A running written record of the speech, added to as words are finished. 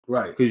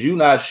Right. Because you're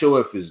not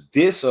sure if it's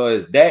this or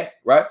it's that,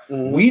 right?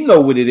 Mm-hmm. We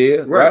know what it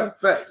is, right?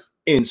 Facts.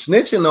 And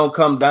snitching don't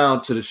come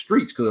down to the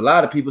streets because a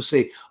lot of people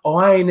say, "Oh,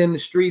 I ain't in the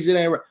streets. It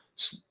ain't right."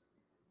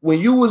 When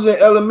you was in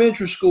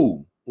elementary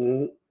school,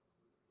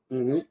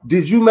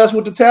 did you mess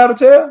with the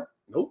tattletale?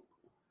 Nope.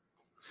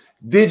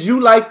 Did you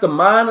like the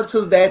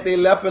monitors that they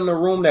left in the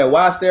room that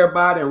watched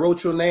everybody and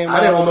wrote your name? I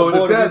didn't know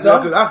the tattletale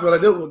because I feel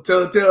like they would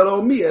tell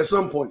on me at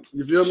some point.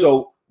 You feel me?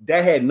 So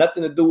that had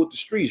nothing to do with the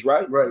streets,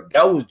 right? Right.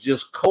 That was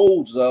just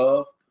codes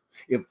of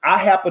if I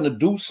happen to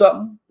do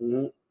something,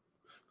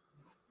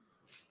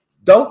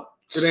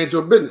 it ain't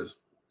your business.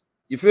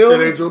 You feel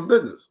me? It ain't your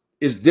business.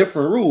 It's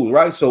different rules,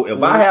 right? So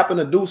if I happen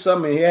to do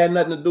something and it had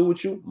nothing to do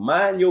with you,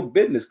 mind your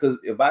business. Because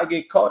if I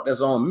get caught,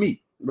 that's on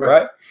me,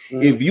 right?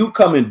 If you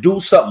come and do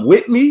something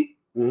with me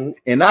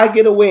and I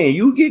get away and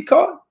you get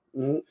caught,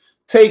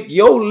 take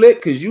your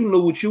lick because you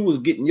knew what you was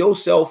getting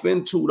yourself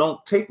into.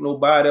 Don't take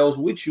nobody else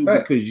with you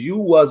because you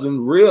wasn't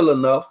real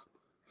enough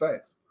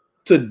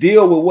to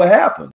deal with what happened.